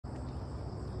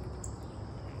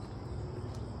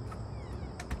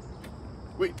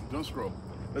Wait, don't scroll.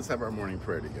 Let's have our morning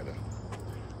prayer together.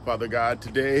 Father God,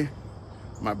 today,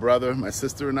 my brother, my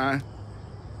sister, and I,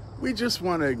 we just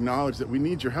want to acknowledge that we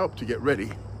need your help to get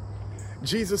ready.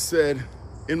 Jesus said,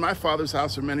 in my Father's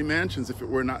house are many mansions. If it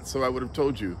were not so, I would have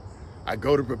told you. I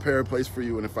go to prepare a place for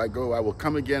you, and if I go, I will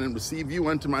come again and receive you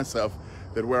unto myself,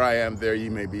 that where I am, there ye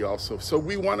may be also. So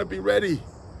we want to be ready.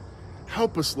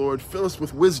 Help us, Lord. Fill us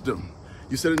with wisdom.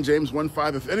 You said in James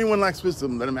 1:5, if anyone lacks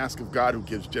wisdom, let him ask of God, who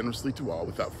gives generously to all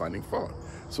without finding fault.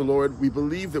 So, Lord, we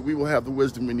believe that we will have the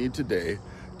wisdom we need today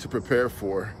to prepare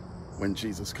for when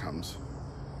Jesus comes.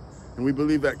 And we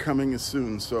believe that coming is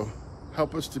soon. So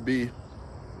help us to be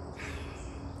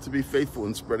faithful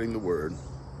in spreading the word.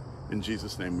 In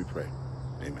Jesus' name we pray.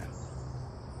 Amen.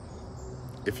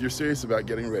 If you're serious about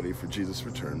getting ready for Jesus'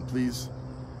 return, please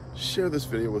share this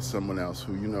video with someone else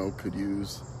who you know could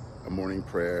use a morning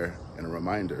prayer and a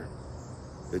reminder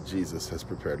that Jesus has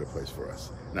prepared a place for us.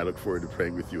 And I look forward to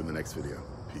praying with you in the next video.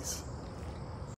 Peace.